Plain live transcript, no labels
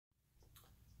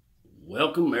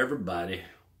Welcome everybody,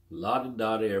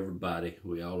 lottie-dottie everybody,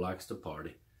 we all likes to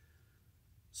party.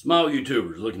 Small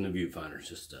YouTubers looking to viewfinders,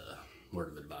 just a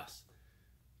word of advice.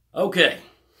 Okay.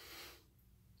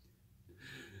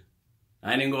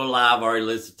 I ain't even gonna lie, I've already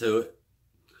listened to it.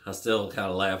 I still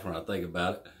kind of laugh when I think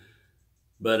about it.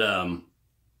 But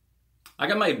I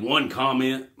got made one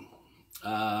comment.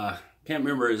 Can't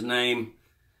remember his name.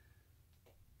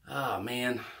 Oh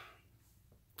man,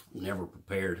 I'm never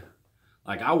prepared.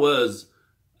 Like, I was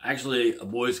actually a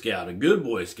Boy Scout, a good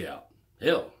Boy Scout.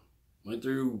 Hell, went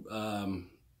through,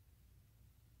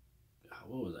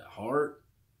 what was that, Heart,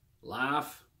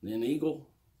 Life, then Eagle.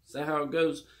 Is that how it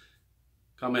goes?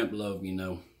 Comment below if you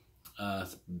know.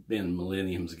 It's been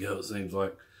millenniums ago, it seems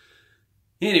like.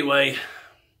 Anyway,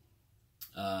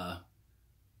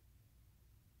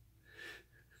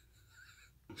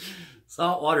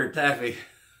 saltwater taffy.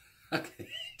 I can't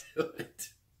do it.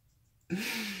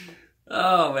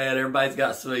 Oh man, everybody's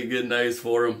got so many good names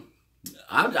for them.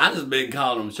 I just been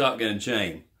calling them shotgun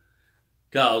chain.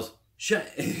 Cause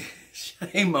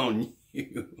shame on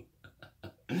you.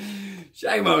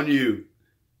 Shame on you.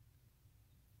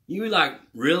 You like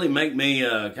really make me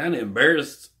kind of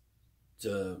embarrassed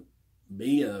to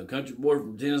be a country boy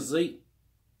from Tennessee.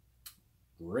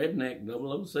 Redneck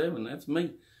 007, that's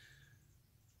me.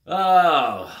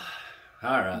 Oh,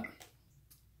 alright.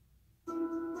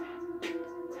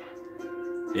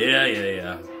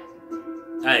 Yeah.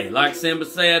 Hey, like Simba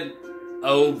said,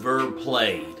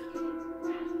 overplayed.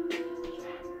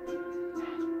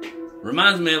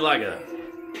 Reminds me of like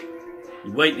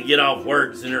you waiting to get off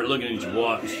work, sitting there looking at your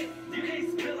watch.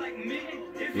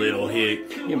 Little hick,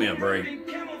 give me a break. He's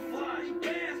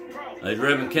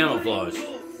repping camouflage.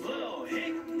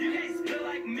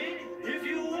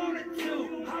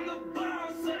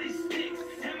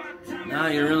 No,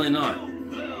 you're really not.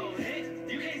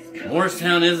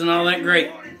 Morristown isn't all that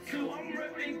great.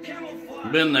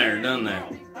 Been there, done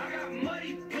that.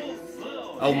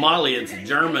 Oh, Molly, it's a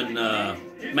German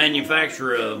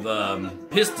manufacturer of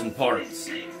piston parts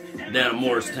down in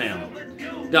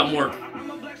Morristown. Got more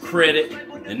credit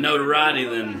and notoriety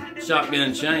than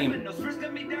Shotgun Shame.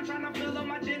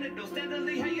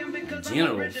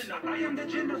 Generals.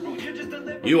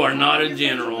 You are not a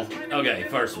general. Okay,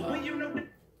 first of all.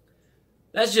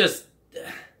 That's just...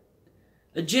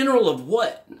 a general of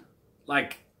what?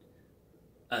 Like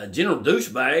a general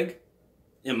douchebag,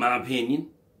 in my opinion.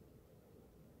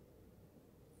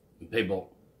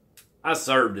 People, I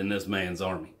served in this man's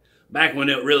army. Back when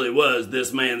it really was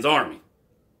this man's army.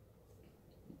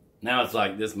 Now it's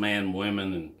like this man,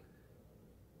 women, and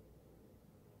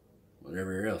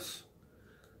whatever else.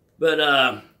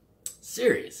 But,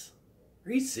 serious.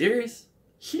 Are you serious?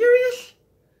 Serious?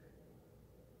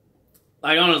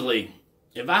 Like, honestly,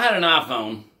 if I had an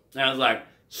iPhone, and I was like,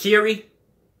 Siri,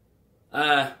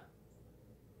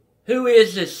 who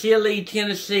is the silly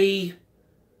Tennessee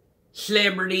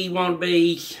celebrity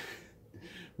wannabe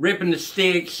ripping the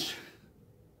sticks?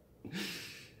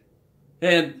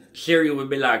 And Siri would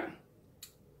be like,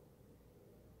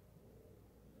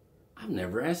 I've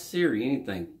never asked Siri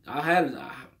anything.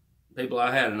 People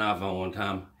I had an iPhone one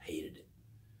time, hated it.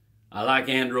 I like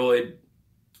Android.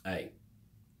 Hey,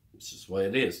 it's just the way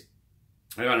it is.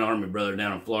 I got an army brother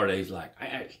down in Florida. He's like,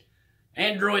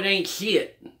 Android ain't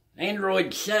shit.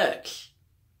 Android sucks.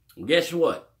 Well, guess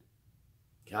what?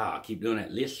 God, I keep doing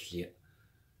that list shit.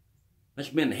 Must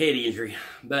have been a head injury.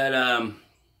 But, what's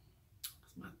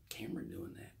my camera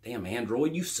doing that? Damn,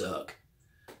 Android, you suck.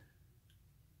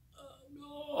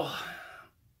 Oh,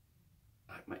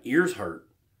 like my ears hurt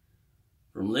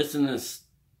from listening to this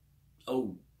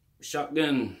old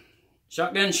shotgun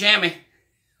shammy.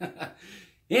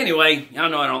 Anyway, y'all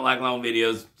know I don't like long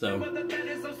videos, so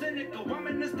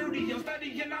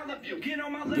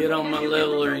get on my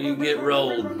level or you get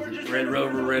rolled. Red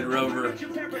Rover.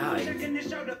 God,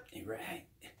 I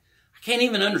can't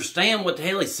even understand what the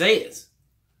hell he says.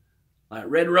 Like,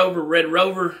 Red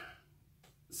Rover,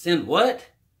 send what?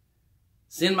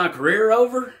 Send my career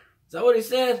over? Is that what he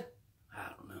said? I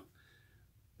don't know.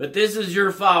 But this is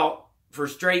your fault for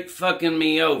straight fucking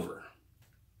me over.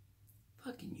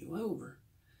 Fucking you over?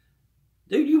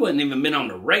 Dude, you wouldn't even been on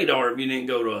the radar if you didn't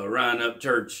go to a Ryan Up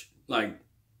church. Like,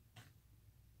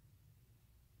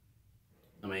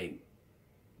 I mean,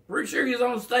 pretty sure he was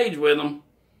on stage with them.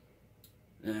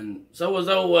 And so was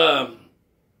old,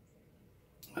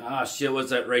 what's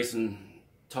that racing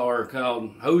tar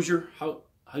called? Hosier, I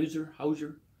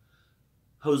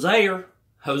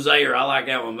like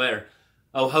that one better.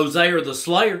 Oh, Hosea the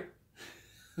Slayer.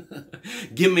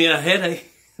 Give me a headache.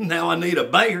 Now I need a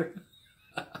bear.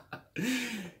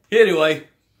 Anyway,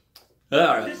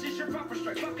 Alright.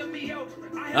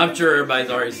 I'm sure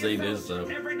everybody's already seen this, so.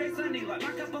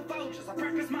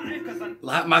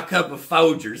 Like my cup of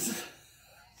Folgers.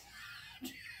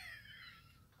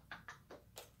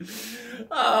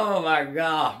 Oh my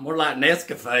God. More like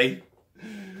Nescafe.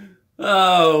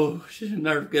 Oh,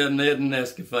 Nerf gun Ned and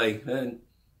Nescafe.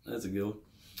 That's a good one.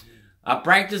 I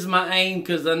practice my aim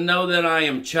because I know that I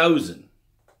am chosen.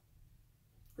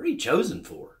 What are you chosen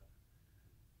for?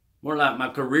 More like my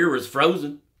career was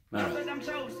frozen. Right.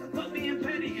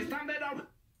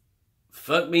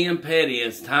 Fuck being petty.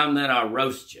 It's time that I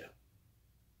roast you.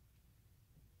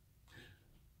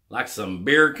 Like some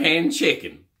beer can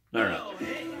chicken. All right.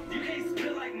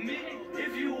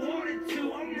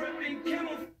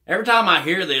 Every time I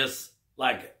hear this,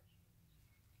 like,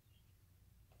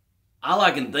 all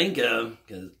I can think of,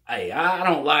 because, hey, I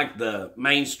don't like the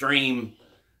mainstream,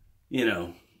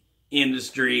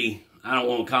 industry. I don't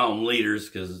want to call them leaders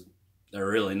because they're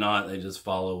really not. They just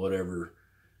follow whatever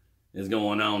is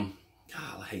going on.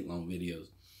 God, I hate long videos.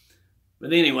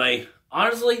 But anyway,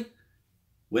 honestly,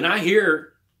 when I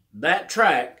hear that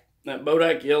track, that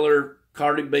Bodak Yellow,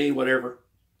 Cardi B, whatever,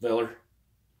 feller,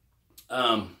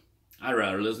 I'd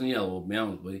rather listen to Yellow, to be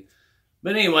honest with you.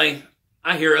 But anyway,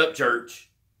 I hear Upchurch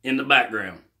in the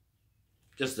background.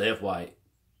 Just the FY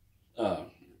or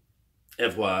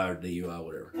DUI,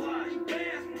 whatever.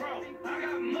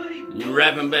 You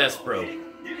rapping best, bro.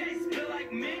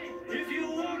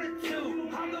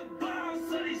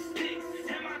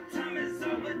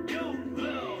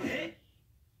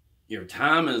 Your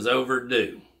time is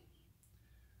overdue.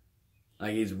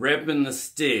 Like he's repping the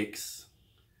sticks.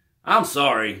 I'm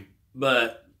sorry,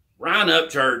 but Ryan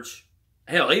Upchurch,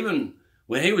 hell, even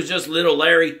when he was just Little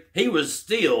Larry, he was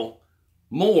still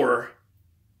more,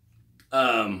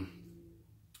 what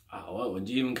would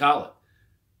you even call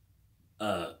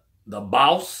it? The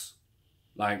boss.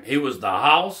 Like, he was the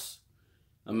house.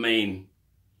 I mean,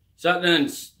 something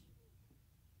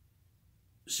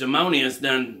Shamonius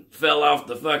done fell off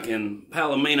the fucking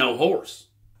Palomino horse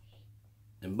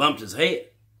and bumped his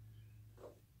head.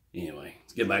 Anyway,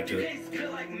 let's get back to it.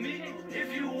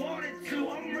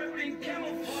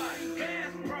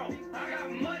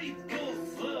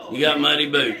 You got muddy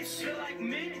boots.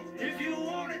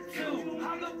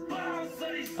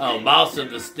 Oh, boss of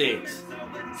the sticks.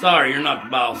 Sorry, you're not the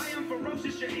boss.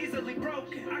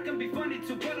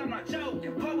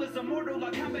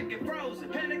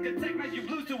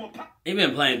 He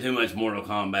been playing too much Mortal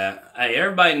Kombat. Hey,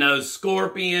 everybody knows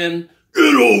Scorpion,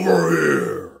 get over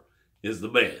here, is the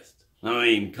best. I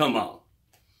mean, come on.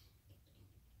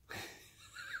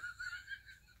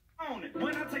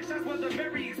 When I take shots, they're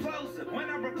very explosive. When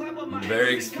I reply with my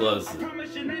very explosive. I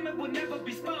promise your name, it will never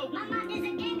be spoken. My mind is a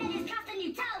game that is costing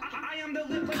you tokens. I am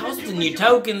the costing you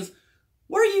tokens?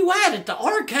 Where are you at the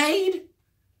arcade?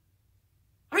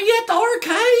 Are you at the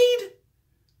arcade?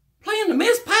 Playing the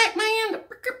Miss Pac-Man?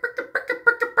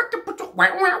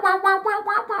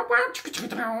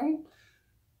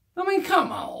 I mean,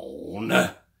 come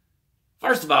on.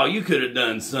 First of all, you could have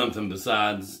done something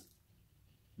besides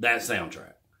that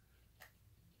soundtrack.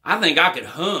 I think I could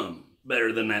hum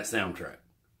better than that soundtrack.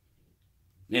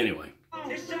 Anyway.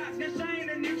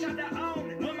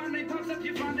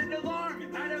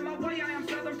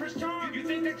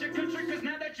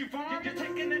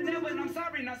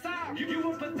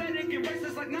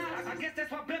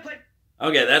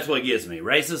 Okay, that's what gets me.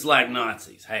 Racist like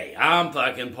Nazis. Hey, I'm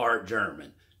fucking part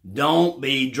German. Don't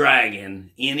be dragging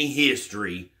any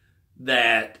history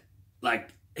that,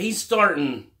 like, he's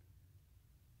starting...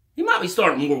 He might be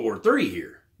starting World War III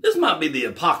here. This might be the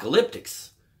apocalyptics.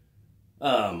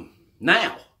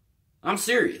 Now. I'm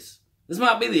serious. This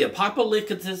might be the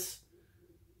apocalyptics,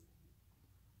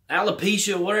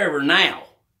 alopecia, whatever, now.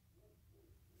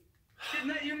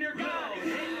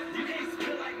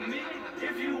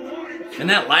 And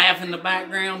that laugh in the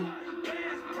background,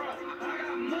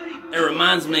 it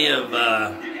reminds me of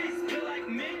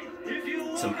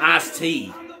some iced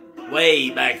tea way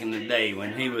back in the day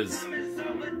when he was...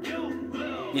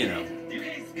 You know.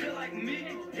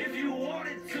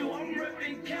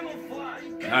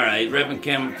 Alright, ripping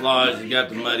camouflage, you got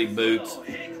the muddy boots.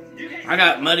 I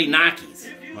got muddy Nikes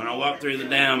when I walk through the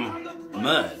damn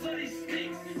mud.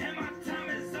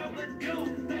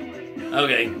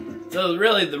 Okay, so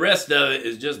really the rest of it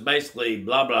is just basically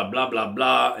blah, blah, blah, blah,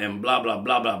 blah, and blah, blah,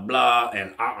 blah, blah, blah,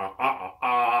 and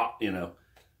you know.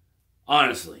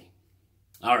 Honestly.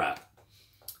 Alright.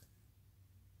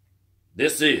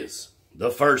 This is the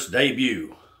first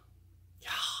debut.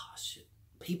 Gosh,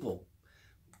 people,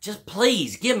 just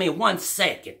please give me 1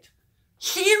 second.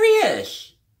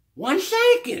 Serious. 1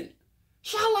 second.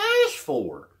 Shalash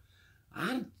for?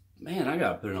 Man, I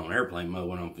gotta put it on airplane mode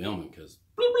when I'm filming, because.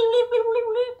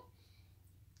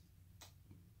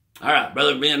 All right,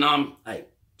 brother Vietnam. Hey,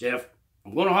 Jeff,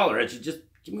 I'm going to holler at you. Just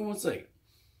give me 1 second.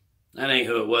 That ain't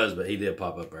who it was, but he did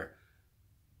pop up there.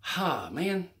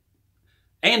 Man.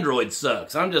 Android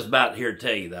sucks. I'm just about here to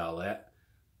tell you all that,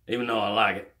 even though I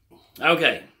like it.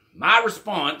 Okay, my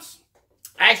response.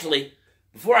 Actually,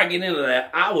 before I get into that,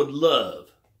 I would love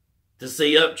to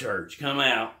see Upchurch come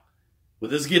out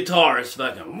with his guitarist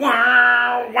fucking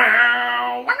wow,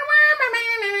 wow, wow.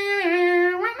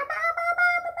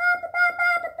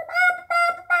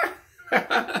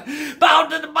 Ball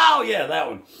to the ball, yeah, that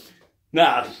one.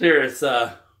 Nah, serious.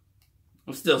 I'm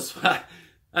still.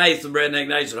 I ate some Redneck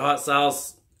Nation hot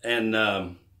sauce, and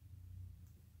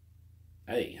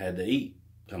hey, had to eat.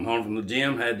 Come home from the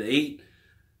gym, had to eat.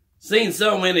 Seen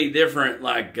so many different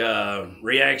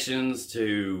reactions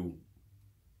to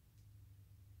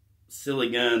silly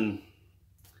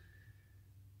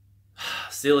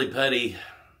putty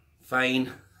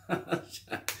feign.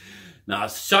 No,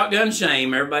 shotgun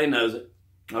shame. Everybody knows it.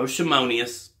 Oh,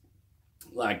 Shamonius.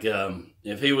 Like,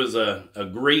 if he was a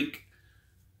Greek,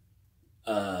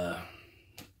 not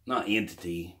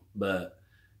entity, but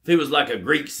if he was like a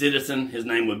Greek citizen, his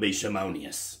name would be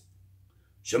Shamonius.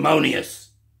 Shamonius,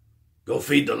 go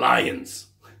feed the lions.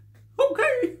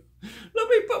 Okay, let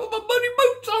me put my bunny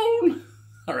boots on.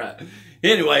 All right.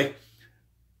 Anyway,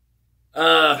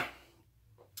 yeah,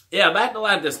 back to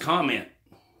like this comment.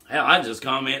 Hell, I just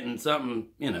commenting something,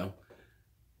 the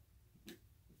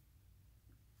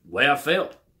way I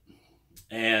felt.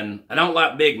 And I don't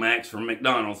like Big Macs from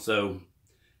McDonald's, so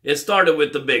it started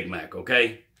with the Big Mac,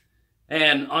 okay?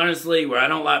 And honestly, where I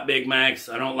don't like Big Macs,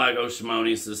 I don't like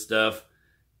Shamonius' stuff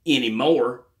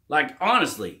anymore. Like,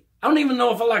 honestly, I don't even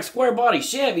know if I like square body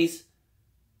Chevys.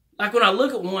 Like, when I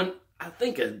look at one, I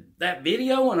think of that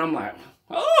video, and I'm like,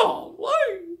 oh,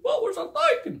 wait, what was I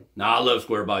thinking? No, I love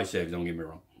square body Chevys, don't get me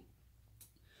wrong.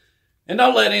 And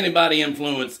don't let anybody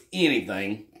influence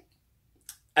anything.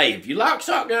 Hey, if you like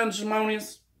shotgun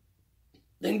Shamonius,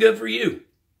 then good for you.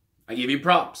 I give you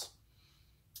props.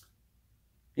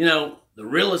 The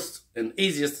realest and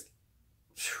easiest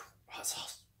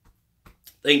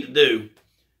thing to do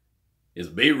is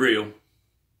be real.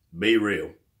 Be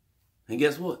real. And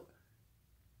guess what?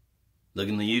 Look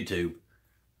in the YouTube.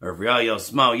 Or for all y'all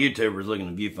small YouTubers looking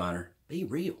at the viewfinder, be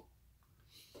real.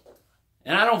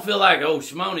 And I don't feel like,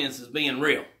 Shamonius is being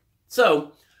real.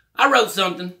 So, I wrote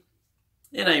something.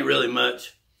 It ain't really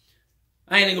much.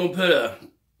 I ain't gonna put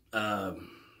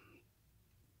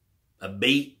a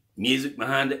beat, music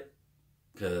behind it,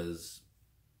 because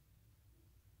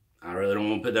I really don't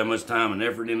want to put that much time and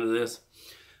effort into this.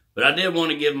 But I did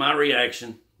want to give my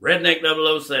reaction. Redneck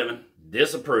 007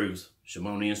 disapproves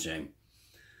Shamonius shame.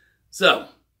 So,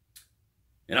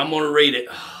 and I'm going to read it.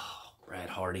 Oh, Brad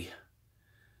Hardy.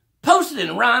 Posted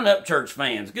in Ryan Upchurch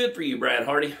fans. Good for you, Brad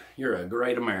Hardy. You're a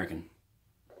great American.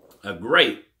 A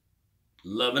great,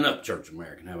 loving Upchurch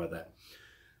American. How about that?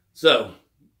 So,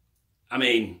 I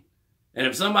mean, and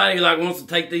if somebody wants to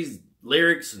take these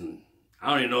lyrics, and I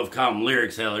don't even know if I call them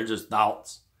lyrics, hell, they're just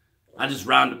thoughts. I just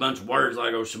rhymed a bunch of words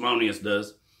like Shamonius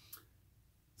does.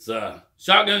 So,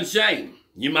 shotgun shame.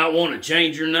 You might want to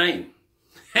change your name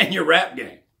and your rap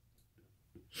game.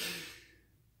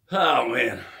 Oh,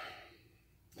 man.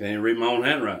 Can't even read my own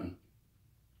handwriting.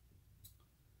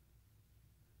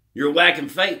 You're whacking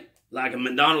fate like a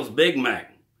McDonald's Big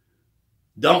Mac.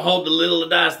 Don't hold the little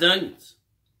diced onions.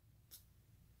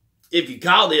 If you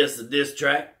call this a diss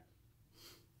track,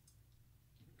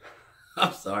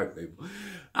 I'm sorry, people.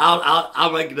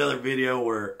 I'll make another video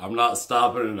where I'm not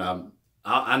stopping and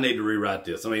I need to rewrite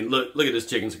this. I mean, look at this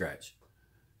chicken scratch.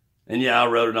 And yeah, I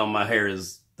wrote it on my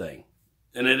hair's thing.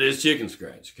 And it is chicken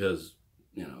scratch because,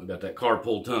 I got that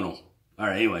carpool tunnel. All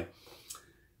right, anyway.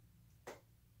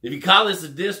 If you call this a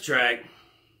diss track,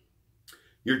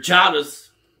 you're childish.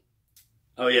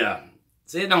 Oh, yeah.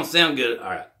 See, it don't sound good. All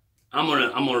right. I'm gonna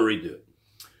redo it.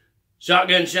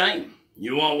 Shotgun shame.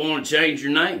 You won't want to change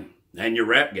your name and your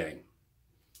rap game.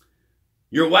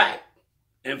 You're whack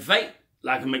and fake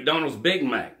like a McDonald's Big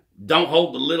Mac. Don't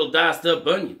hold the little diced up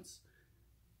onions.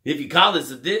 If you call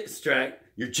this a diss track,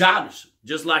 you're childish,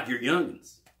 just like your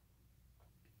youngins.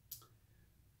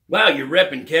 Wow, you're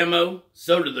repping camo.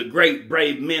 So do the great,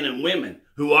 brave men and women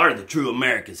who are the true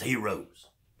America's heroes.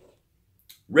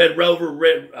 Red Rover,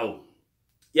 Red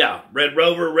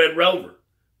Rover,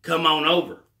 come on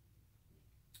over.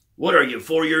 What are you,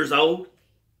 4 years old?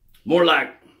 More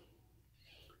like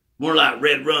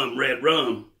red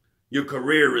rum. Your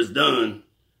career is done.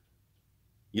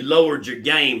 You lowered your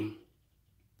game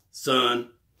son.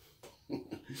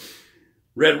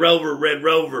 Red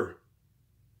Rover,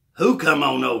 who come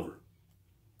on over?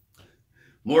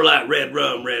 More like red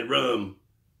rum,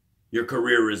 your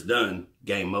career is done,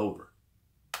 game over.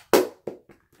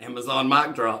 Amazon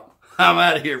mic drop. I'm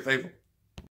out of here, people.